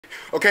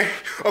Okay.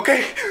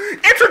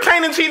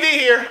 Entertaining TV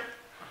here.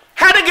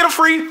 How to get a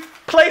free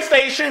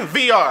PlayStation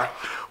VR.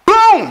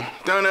 Boom.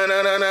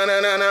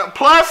 Dun-dun-dun-dun-dun-dun-dun.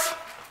 Plus,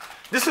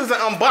 this is an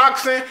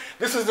unboxing.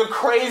 This is a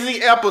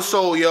crazy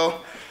episode, yo.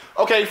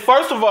 Okay,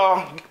 first of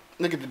all,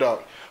 look at the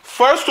dog.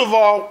 First of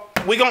all,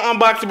 we're going to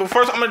unbox it, but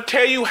first I'm going to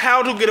tell you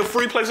how to get a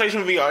free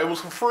PlayStation VR. It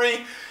was for free.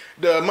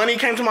 The money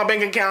came to my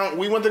bank account.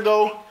 We went to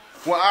go.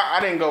 Well, I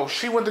didn't go.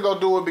 She went to go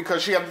do it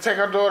because she had to take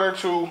her daughter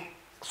to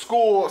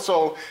school.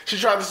 So she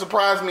tried to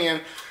surprise me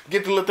and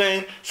get the little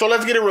thing. So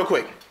let's get it real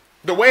quick.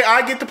 The way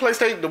I get the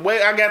PlayStation, the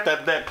way I got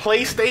that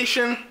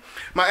PlayStation,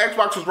 my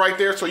Xbox was right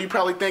there. So you're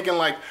probably thinking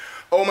like,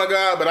 oh my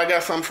God, but I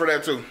got something for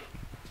that too.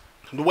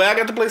 The way I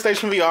got the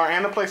PlayStation VR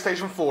and the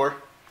PlayStation 4,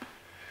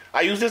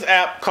 I use this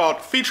app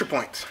called Feature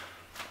Points.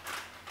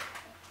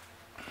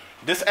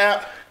 This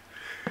app,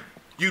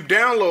 you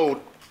download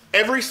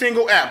every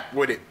single app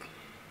with it.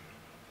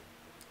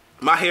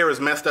 My hair is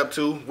messed up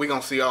too. We're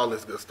going to see all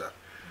this good stuff.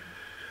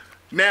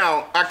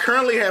 Now, I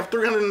currently have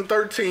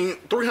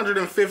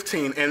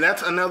 315, and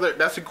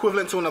that's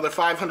equivalent to another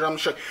 500. I'm going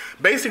to show you.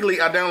 Basically,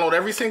 I download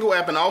every single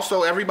app, and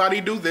also everybody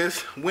do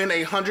this, win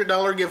a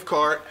 $100 gift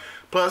card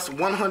plus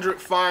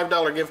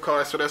 $105 gift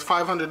card, so that's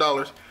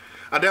 $500.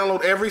 I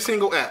download every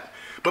single app.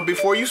 But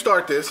before you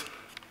start this,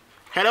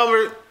 head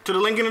over to the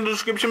link in the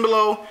description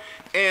below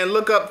and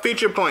look up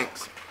Feature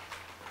Points.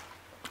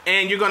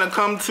 And you're going to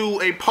come to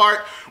a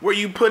part where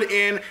you put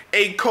in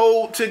a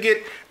code to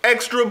get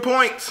extra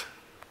points.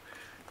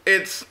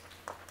 It's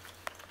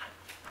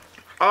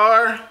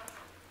R5,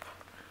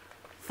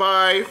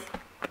 right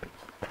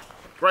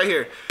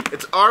here.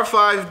 It's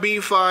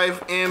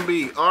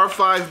R5B5MB,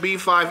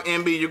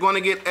 R5B5MB. You're going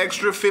to get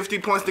extra 50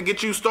 points to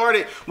get you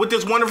started with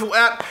this wonderful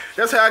app.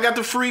 That's how I got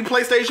the free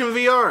PlayStation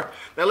VR.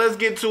 Now let's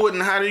get to it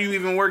and how do you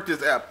even work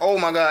this app. Oh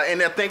my God,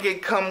 and I think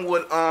it come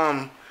with,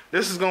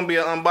 this is going to be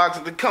an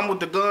unboxing. It come with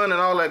the gun and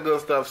all that good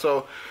stuff.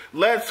 So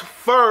let's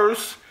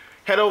first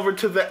head over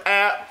to the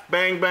app,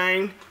 bang,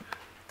 bang,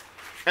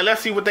 and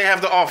let's see what they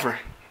have to offer. And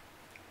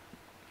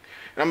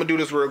I'm going to do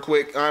this real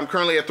quick. I'm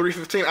currently at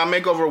 315. I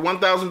make over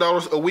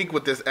 $1,000 a week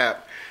with this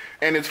app.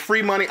 And it's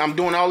free money. I'm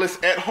doing all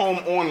this at home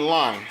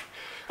online.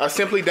 I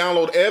simply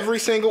download every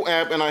single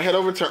app and I head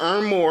over to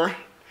Earn More.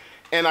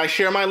 And I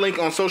share my link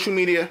on social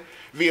media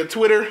via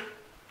Twitter,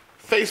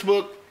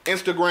 Facebook,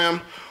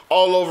 Instagram,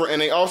 all over.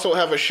 And they also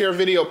have a share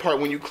video part.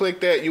 When you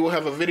click that, you will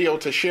have a video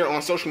to share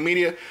on social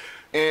media.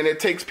 And it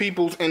takes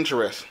people's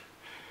interest.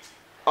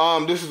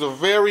 This is a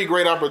very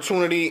great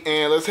opportunity.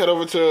 And let's head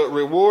over to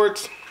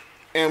rewards.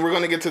 And we're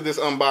going to get to this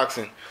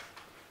unboxing.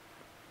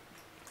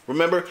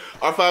 Remember,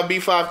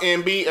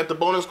 R5B5MB at the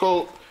bonus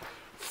code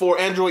for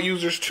Android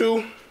users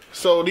too.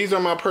 So these are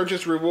my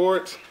purchase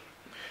rewards.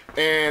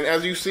 And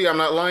as you see, I'm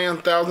not lying.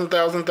 1,000.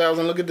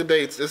 Look at the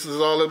dates. This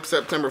is all up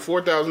September.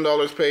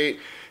 $4,000 paid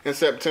in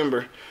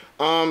September.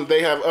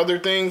 They have other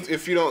things.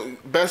 If you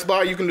don't, Best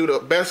Buy, you can do the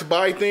Best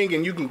Buy thing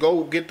and you can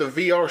go get the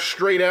VR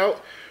straight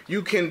out.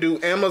 You can do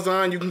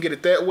Amazon. You can get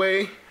it that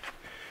way.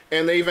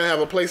 And they even have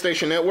a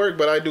PlayStation Network,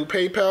 but I do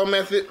PayPal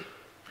method,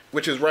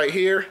 which is right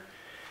here.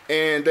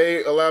 And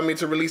they allow me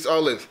to release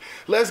all this.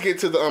 Let's get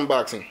to the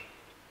unboxing.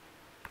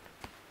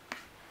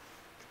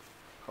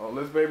 Hold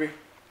this, baby.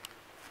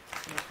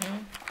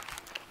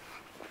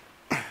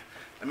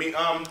 Let me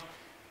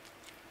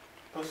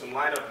put some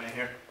light up in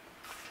here.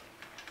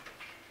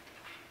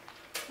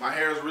 My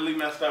hair is really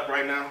messed up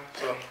right now,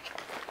 so I'm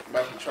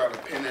about to try to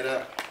pin it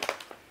up.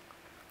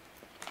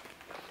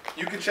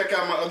 You can check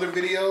out my other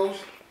videos,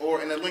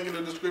 or in the link in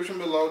the description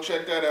below.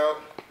 Check that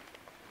out.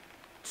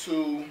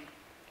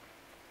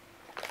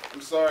 I'm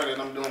sorry that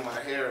I'm doing my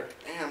hair.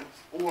 Damn.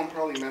 Oh, I'm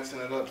probably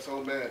messing it up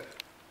so bad.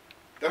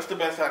 That's the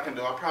best I can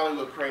do. I probably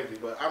look crazy,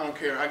 but I don't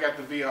care. I got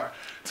the VR.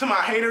 To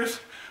my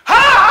haters,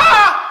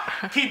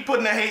 ha! Keep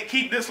putting the hate,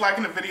 keep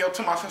disliking the video.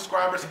 To my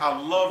subscribers, I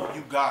love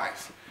you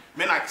guys.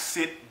 Man, I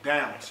sit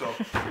down. So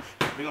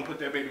we're gonna put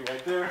that baby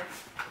right there.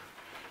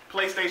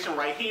 PlayStation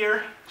right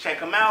here. Check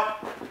him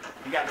out.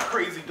 We got the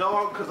crazy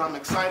dog because I'm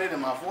excited in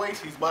my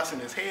voice. He's busting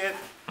his head.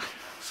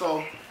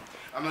 So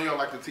I know y'all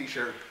like the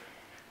t-shirt.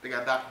 They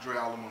got Dr. Dre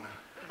all on there.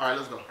 All right,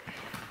 let's go.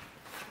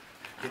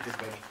 Get this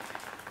baby.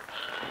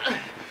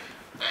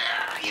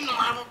 You know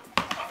how to...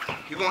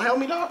 You gonna help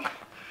me, dog?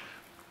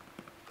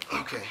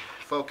 Okay,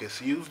 focus.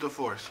 Use the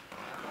force.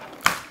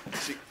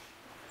 See.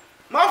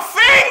 My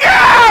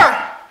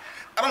finger!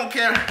 I don't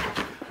care.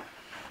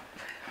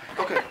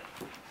 Okay.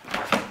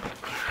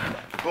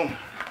 Boom,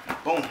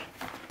 boom,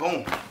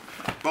 boom,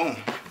 boom.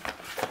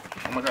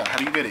 Oh my God, how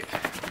do you get it?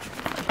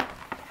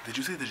 Did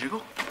you see the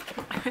jiggle?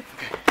 Okay.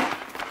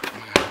 Oh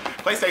my God.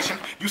 PlayStation,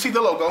 you see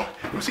the logo,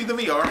 you see the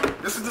VR.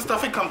 This is the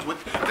stuff it comes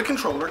with. The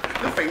controller,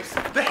 the face,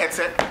 the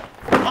headset,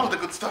 all the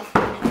good stuff.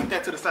 Put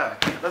that to the side.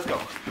 Let's go.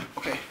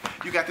 Okay,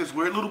 you got this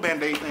weird little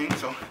band-aid thing,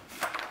 so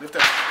lift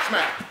that,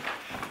 smack.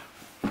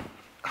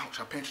 Ouch,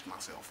 I pinched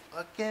myself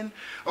again.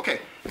 Okay,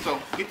 so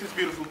get this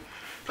beautiful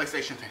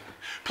PlayStation thing.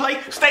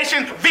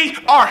 PlayStation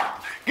VR.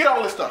 Get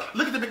all this stuff.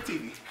 Look at the big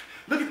TV.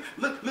 Look at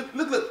Look.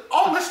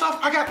 All this stuff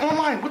I got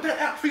online with that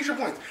app, feature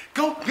points.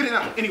 Go get it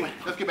out. Anyway,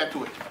 let's get back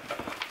to it.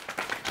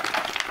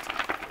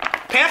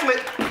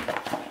 Pamphlet.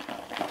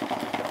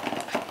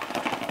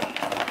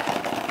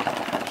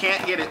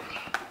 Can't get it.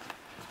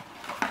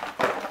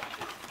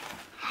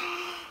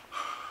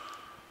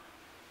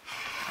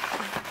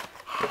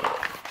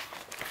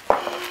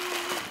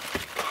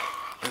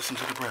 Listen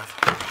to the breath.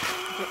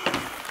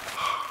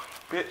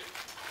 Bitch.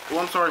 Oh,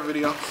 I'm sorry,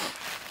 video.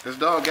 This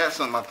dog got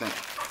something, I think.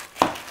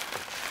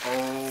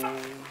 Oh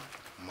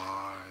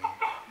my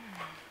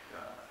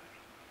God.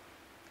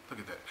 Look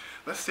at that.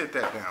 Let's sit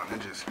that down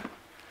and just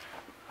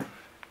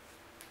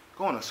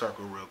go in a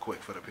circle real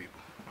quick for the people.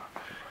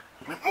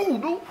 Oh,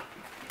 dude.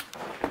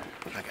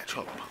 I got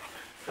chocolate.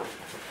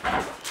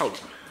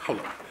 Hold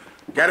up.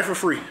 Got it for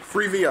free.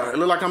 Free VR. It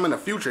look like I'm in the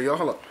future, y'all.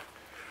 Hold up.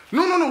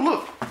 No,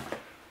 look.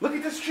 Look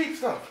at this cheap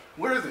stuff.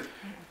 Where is it?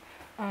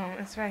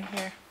 It's right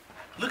here.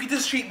 Look at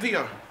this cheap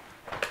VR.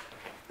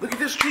 Look at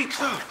this cheap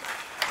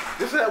stuff.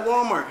 This is at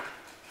Walmart.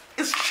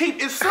 It's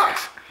cheap. It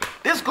sucks.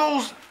 This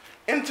goes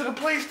into the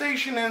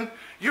PlayStation and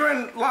you're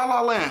in La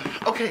La Land.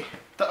 Okay,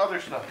 the other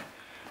stuff.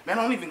 Man,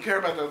 I don't even care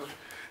about the other.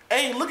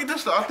 Hey, look at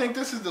this stuff. I think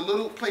this is the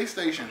little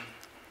PlayStation.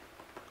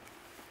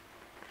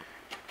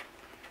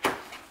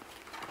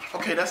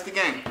 Okay, that's the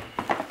game.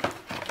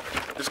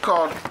 It's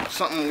called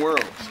something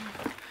Worlds.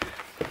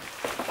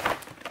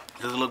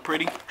 Does it look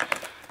pretty?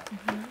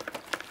 Mm-hmm.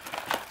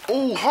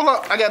 Oh, hold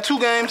up. I got two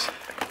games.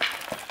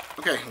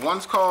 Okay,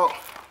 one's called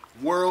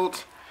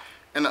Worlds,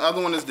 and the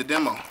other one is the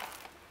demo.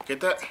 Get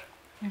that?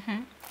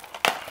 Mm-hmm.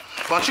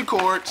 Bunch of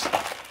chords.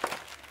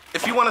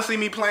 If you want to see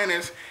me playing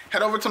this,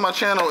 head over to my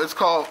channel. It's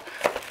called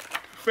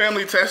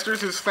Family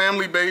Testers. It's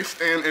family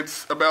based, and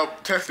it's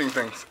about testing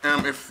things.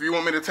 If you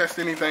want me to test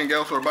anything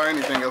else or buy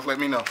anything else, let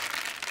me know.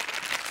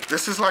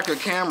 This is like a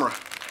camera.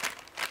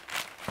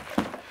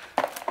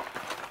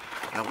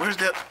 Now, where's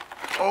that?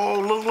 Oh,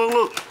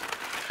 look.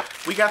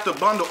 We got the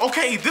bundle.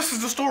 Okay, this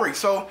is the story.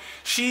 So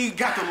she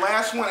got the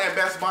last one at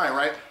Best Buy,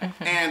 right?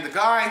 Mm-hmm. And the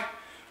guy,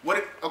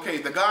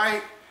 the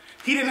guy,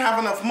 he didn't have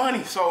enough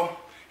money. So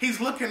he's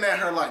looking at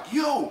her like,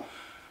 yo,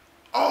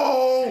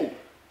 oh,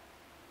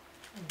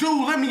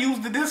 dude, let me use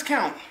the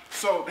discount.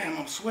 So, damn,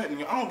 I'm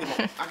sweating. I don't give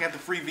a, I got the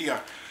free VR.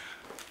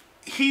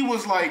 He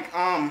was like,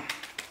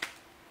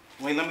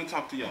 wait, let me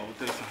talk to y'all with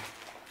this one.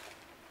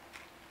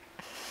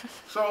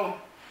 So,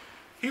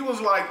 he was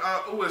like,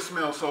 oh, it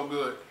smells so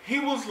good. He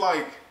was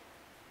like,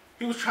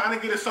 he was trying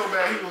to get it so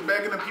bad, he was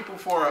begging the people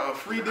for a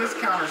free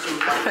discount or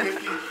something, like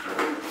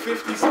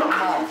 50 something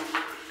off.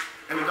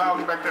 And the dog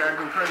was back there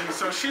acting crazy.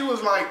 So she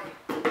was like,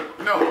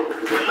 no.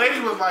 The lady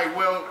was like,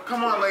 well,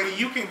 come on, lady,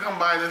 you can come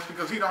buy this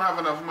because he don't have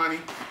enough money.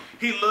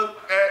 He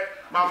looked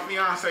at my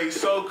fiance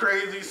so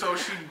crazy, so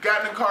she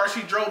got in the car,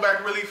 she drove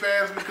back really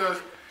fast because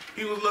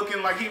he was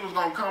looking like he was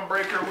gonna come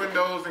break her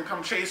windows and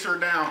come chase her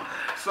down.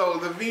 So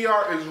the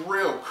VR is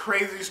real.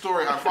 Crazy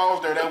story. If I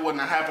was there, that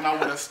wouldn't have happened. I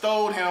would have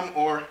stole him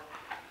or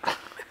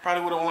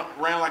probably would have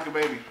ran like a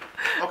baby.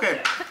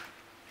 Okay,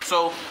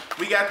 so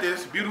we got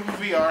this beautiful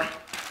VR.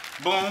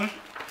 Boom,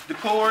 the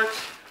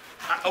cords.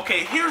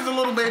 Okay, here's the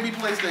little baby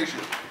PlayStation.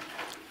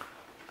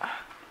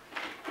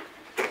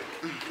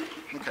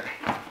 Okay,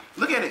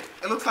 look at it.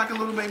 It looks like a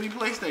little baby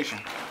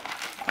PlayStation.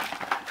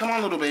 Come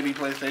on, little baby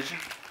PlayStation.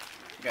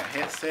 Got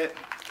headset.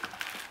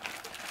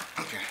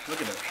 Okay,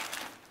 look at that.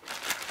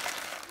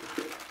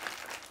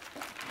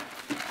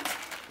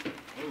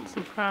 Ooh,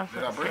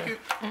 did I break it?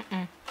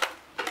 Mm-mm.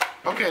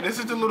 Okay, this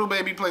is the little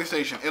baby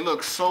PlayStation. It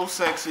looks so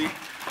sexy.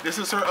 This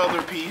is her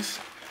other piece.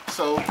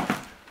 So,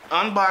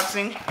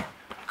 unboxing,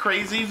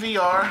 crazy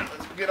VR.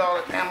 Let's get all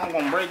it. Damn, I'm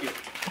gonna break it.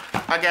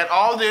 I got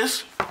all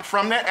this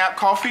from that app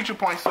called Feature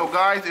Points. So,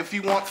 guys, if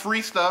you want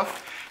free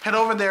stuff, head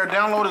over there,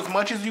 download as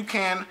much as you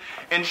can,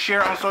 and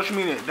share on social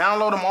media.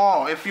 Download them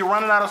all. If you're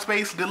running out of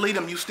space, delete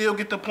them. You still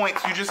get the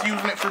points. You're just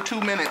using it for 2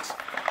 minutes.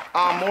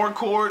 More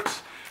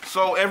cords.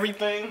 So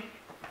everything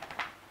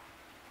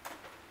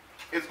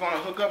is going to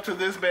hook up to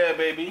this bad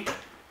baby.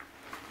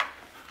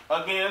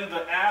 Again,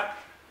 the app,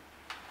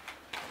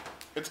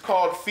 it's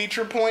called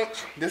Feature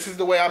Points. This is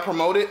the way I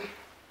promote it.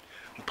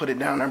 I'll put it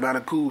down there by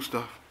the cool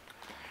stuff.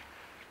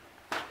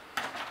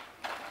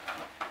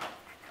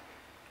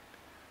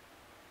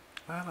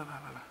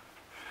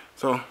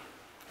 So,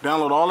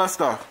 download all that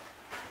stuff.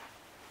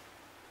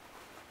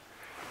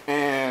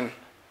 And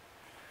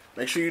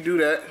make sure you do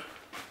that.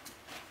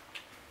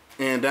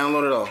 And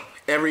download it all.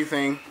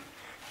 Everything.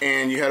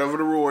 And you head over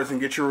to rewards and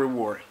get your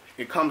reward.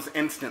 It comes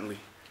instantly.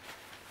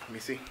 Let me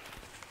see.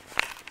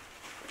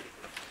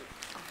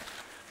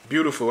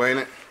 Beautiful, ain't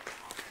it?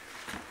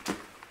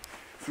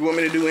 If you want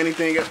me to do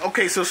anything else.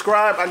 Okay,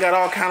 subscribe. I got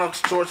all kind of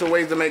sorts of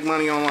ways to make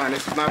money online.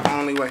 This is not the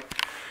only way.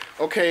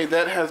 Okay,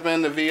 that has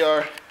been the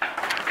VR.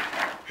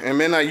 And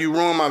midnight, you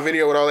ruined my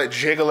video with all that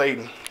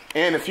jiggling.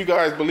 And if you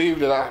guys believe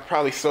that I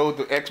probably sold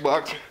the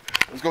Xbox,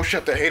 let's go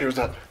shut the haters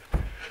up.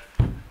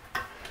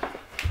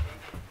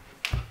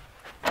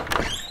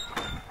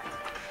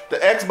 The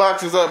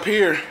Xbox is up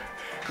here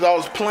because I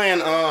was playing.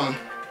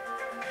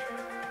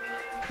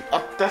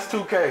 That's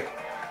 2K.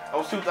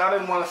 I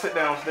didn't want to sit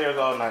downstairs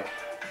all night.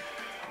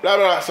 Blah,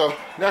 blah, blah. So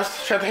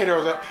that's Shut the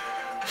Haters Up.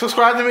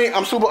 Subscribe to me.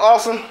 I'm super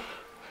awesome.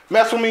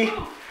 Mess with me.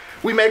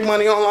 We make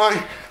money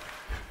online.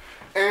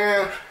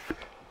 And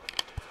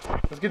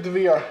let's get the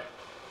VR.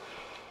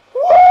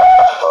 Woo!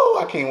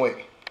 I can't wait.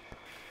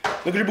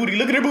 Look at her booty.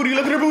 Look at her booty.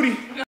 Look at her booty.